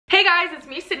guys, it's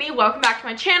me, Sydney. Welcome back to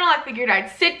my channel. I figured I'd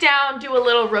sit down, do a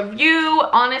little review,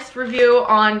 honest review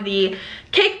on the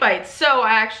cake bites. So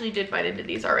I actually did bite into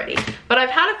these already, but I've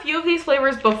had a few of these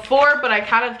flavors before, but I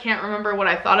kind of can't remember what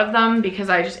I thought of them because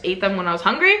I just ate them when I was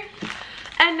hungry.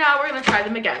 And now we're gonna try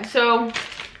them again. So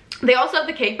they also have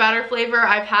the cake batter flavor.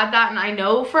 I've had that and I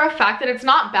know for a fact that it's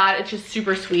not bad, it's just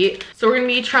super sweet. So we're gonna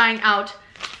be trying out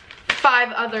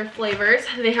 5 other flavors.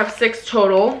 They have 6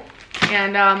 total.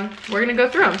 And we're gonna go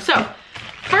through them. So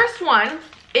first one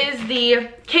is the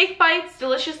Cake Bites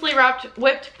deliciously wrapped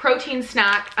whipped protein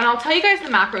snack, and I'll tell you guys the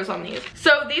macros on these.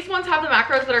 So these ones have the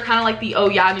macros that are kind of like the Oh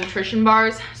Yeah nutrition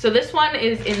bars. So this one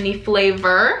is in the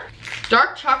flavor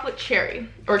dark chocolate cherry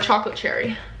or chocolate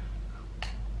cherry.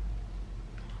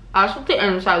 That's what the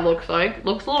inside looks like.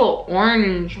 Looks a little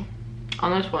orange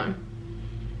on this one,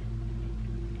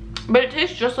 but it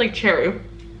tastes just like cherry.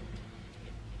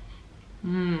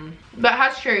 That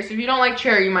has cherry, so if you don't like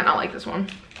cherry, you might not like this one.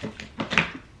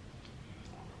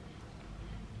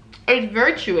 It's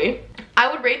very chewy.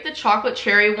 I would rate the chocolate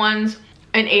cherry ones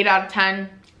an 8 out of 10.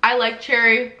 I like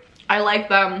cherry. I like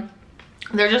them.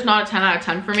 They're just not a 10 out of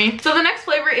 10 for me. So the next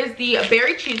flavor is the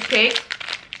berry cheesecake.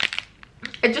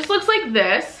 It just looks like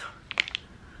this.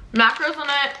 Macros on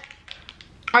it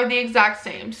are the exact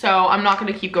same, so I'm not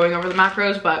going to keep going over the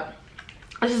macros, but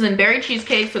this is in berry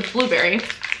cheesecake, so it's blueberry.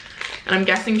 And I'm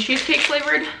guessing cheesecake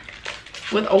flavored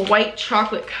with a white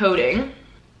chocolate coating.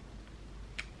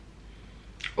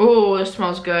 Oh, this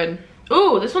smells good.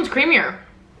 Ooh, this one's creamier.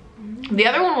 The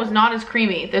other one was not as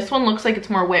creamy. This one looks like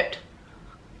it's more whipped.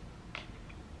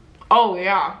 Oh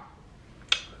yeah.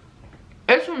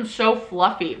 This one's so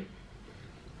fluffy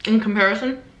in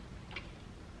comparison.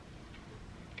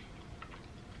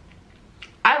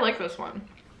 I like this one.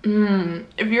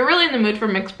 If you're really in the mood for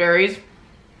mixed berries,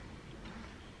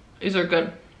 these are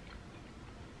good.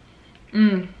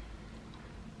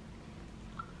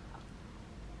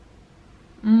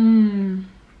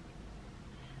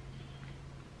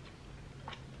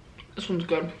 This one's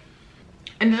good.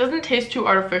 And it doesn't taste too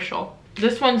artificial.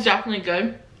 This one's definitely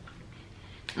good.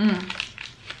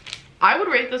 I would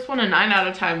rate this one a 9 out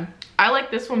of 10. I like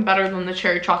this one better than the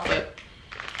cherry chocolate.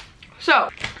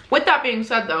 So, with that being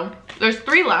said though, there's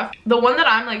 3 left. The one that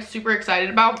I'm like super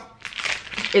excited about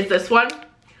is this one,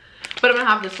 but I'm gonna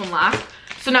have this one last.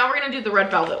 So now we're gonna do the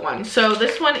red velvet one. So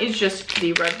this one is just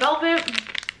the red velvet.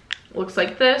 Looks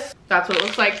like this. That's what it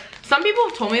looks like. Some people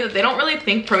have told me that they don't really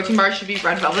think protein bars should be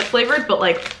red velvet flavored, but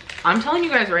like, I'm telling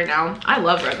you guys right now, I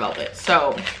love red velvet.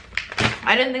 So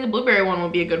I didn't think the blueberry one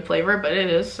would be a good flavor, but it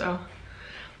is. So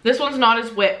this one's not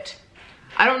as whipped.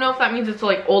 I don't know if that means it's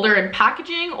like older in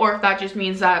packaging or if that just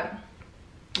means that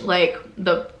like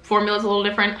the formula is a little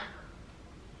different.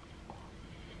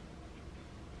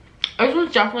 This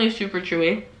one's definitely super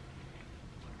chewy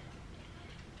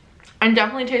and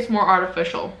definitely tastes more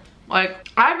artificial. Like,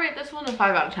 I'd rate this one a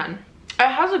 5 out of 10. It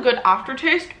has a good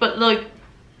aftertaste, but like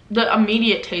the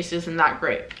immediate taste isn't that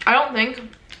great. I don't think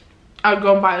I would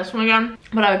go and buy this one again,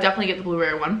 but I would definitely get the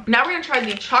blueberry one. Now we're gonna try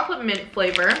the chocolate mint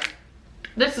flavor.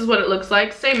 This is what it looks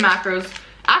like. Same macros.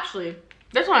 Actually,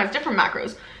 this one has different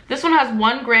macros. This one has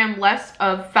 1 gram less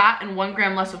of fat and 1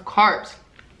 gram less of carbs.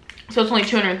 So it's only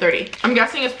 230. I'm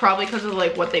guessing it's probably because of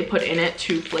like what they put in it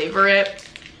to flavor it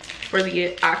for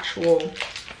the actual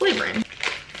flavoring.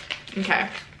 Okay,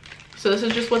 so this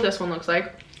is just what this one looks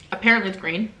like. Apparently it's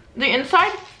green. The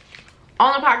inside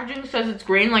on the packaging says it's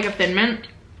green like a Thin Mint,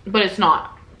 but it's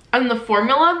not. And the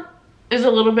formula is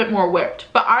a little bit more whipped.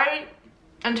 But I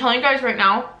am telling you guys right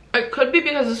now, it could be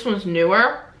because this one's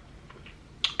newer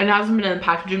and hasn't been in the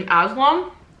packaging as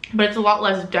long, but it's a lot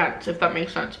less dense, if that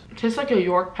makes sense. It tastes like a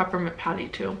York peppermint patty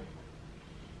too,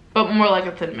 but more like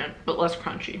a Thin Mint, but less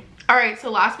crunchy. All right,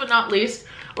 so last but not least,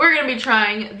 we're gonna be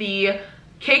trying the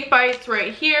Cake Bites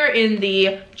right here in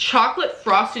the chocolate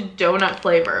frosted donut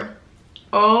flavor.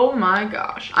 Oh my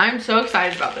gosh, I'm so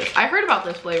excited about this. I heard about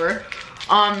this flavor,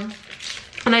 and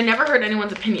I never heard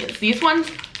anyone's opinions. These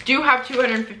ones do have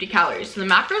 250 calories, so the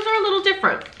macros are a little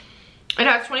different. It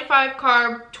has 25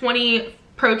 carb, 20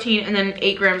 protein, and then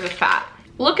 8 grams of fat.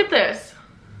 Look at this.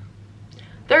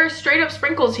 There are straight up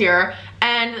sprinkles here,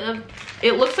 and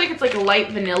it looks like it's like a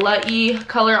light vanilla-y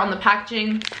color on the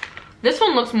packaging. This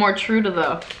one looks more true to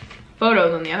the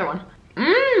photo than the other one.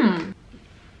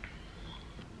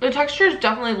 The texture is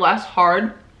definitely less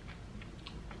hard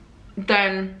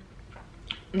than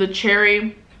the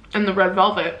cherry and the red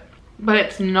velvet, but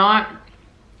it's not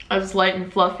as light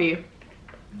and fluffy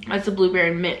as the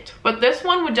blueberry mint. But this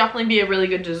one would definitely be a really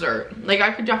good dessert. Like,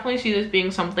 I could definitely see this being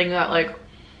something that, like,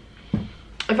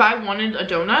 if I wanted a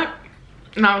donut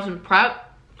and I was in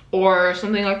prep or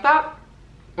something like that,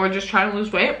 or just trying to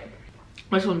lose weight,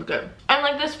 this one's good. And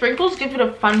like the sprinkles give it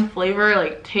a fun flavor,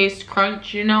 like taste,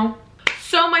 crunch, you know?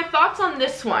 So my thoughts on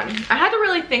this one, I had to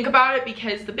really think about it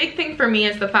because the big thing for me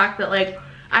is the fact that like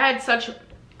I had such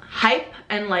hype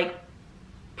and like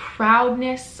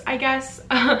proudness, I guess.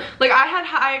 Like I had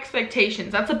high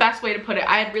expectations. That's the best way to put it.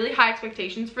 I had really high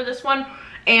expectations for this one,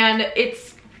 and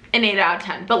it's an 8 out of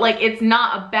 10. But like it's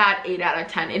not a bad 8 out of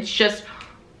 10. It's just,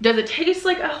 does it taste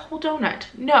like a whole donut?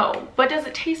 No. But does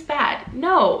it taste bad?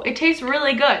 No. It tastes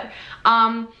really good.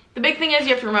 The big thing is you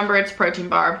have to remember it's a protein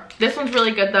bar. This one's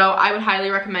really good though. I would highly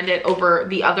recommend it over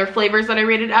the other flavors that I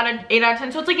rated out of 8 out of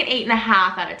 10. So it's like an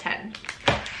 8.5 out of 10.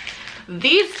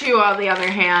 These two, on the other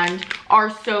hand, are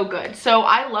so good. So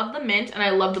I love the mint and I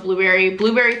love the blueberry.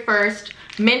 Blueberry first.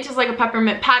 Mint is like a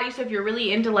peppermint patty, so if you're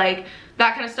really into like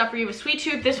that kind of stuff where you have a sweet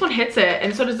tooth, this one hits it,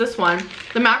 and so does this one.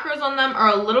 The macros on them are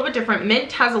a little bit different.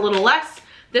 Mint has a little less.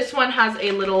 This one has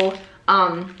a little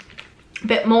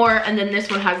bit more, and then this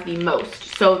one has the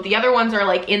most. So the other ones are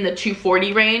like in the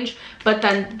 240 range, but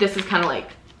then this is kind of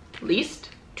like least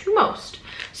to most.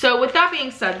 So with that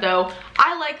being said though,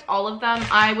 I liked all of them.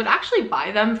 I would actually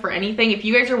buy them for anything. If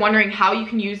you guys are wondering how you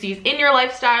can use these in your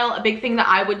lifestyle, a big thing that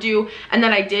I would do, and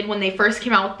that I did when they first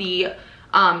came out with the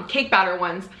cake batter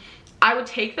ones, I would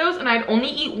take those and I'd only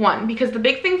eat one, because the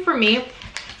big thing for me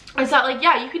is that like,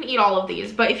 yeah, you can eat all of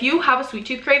these, but if you have a sweet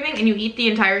tooth craving and you eat the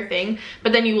entire thing,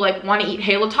 but then you like want to eat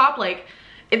Halo Top, like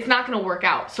it's not gonna work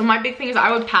out. So my big thing is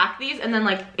I would pack these and then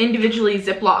like individually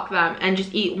Ziploc them and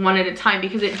just eat one at a time,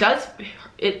 because it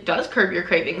does curb your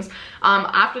cravings.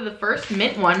 After the first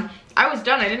mint one, I was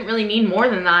done. I didn't really need more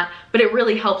than that, but it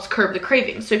really helps curb the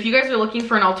cravings. So if you guys are looking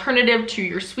for an alternative to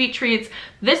your sweet treats,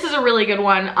 this is a really good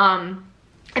one.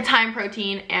 It's high in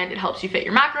protein and it helps you fit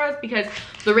your macros, because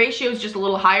the ratio is just a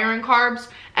little higher in carbs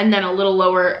and then a little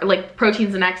lower, like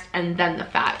protein's the next and then the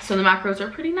fat. So the macros are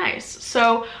pretty nice.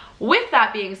 So with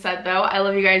that being said though, I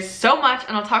love you guys so much,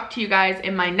 and I'll talk to you guys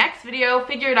in my next video.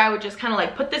 Figured I would just kind of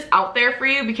like put this out there for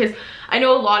you, because I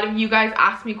know a lot of you guys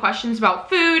ask me questions about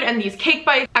food, and these cake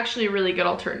bites are actually a really good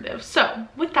alternative. So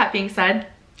with that being said,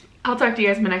 I'll talk to you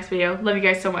guys in my next video. Love you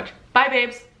guys so much. Bye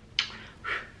babes.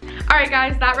 Alright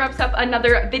guys, that wraps up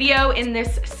another video in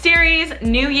this series,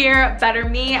 New Year, Better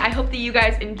Me. I hope that you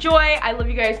guys enjoy. I love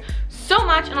you guys so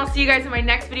much, and I'll see you guys in my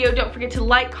next video. Don't forget to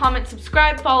like, comment,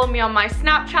 subscribe, follow me on my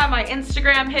Snapchat, my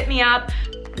Instagram, hit me up,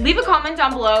 leave a comment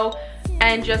down below,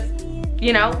 and just,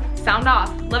 you know, sound off.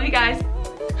 Love you guys.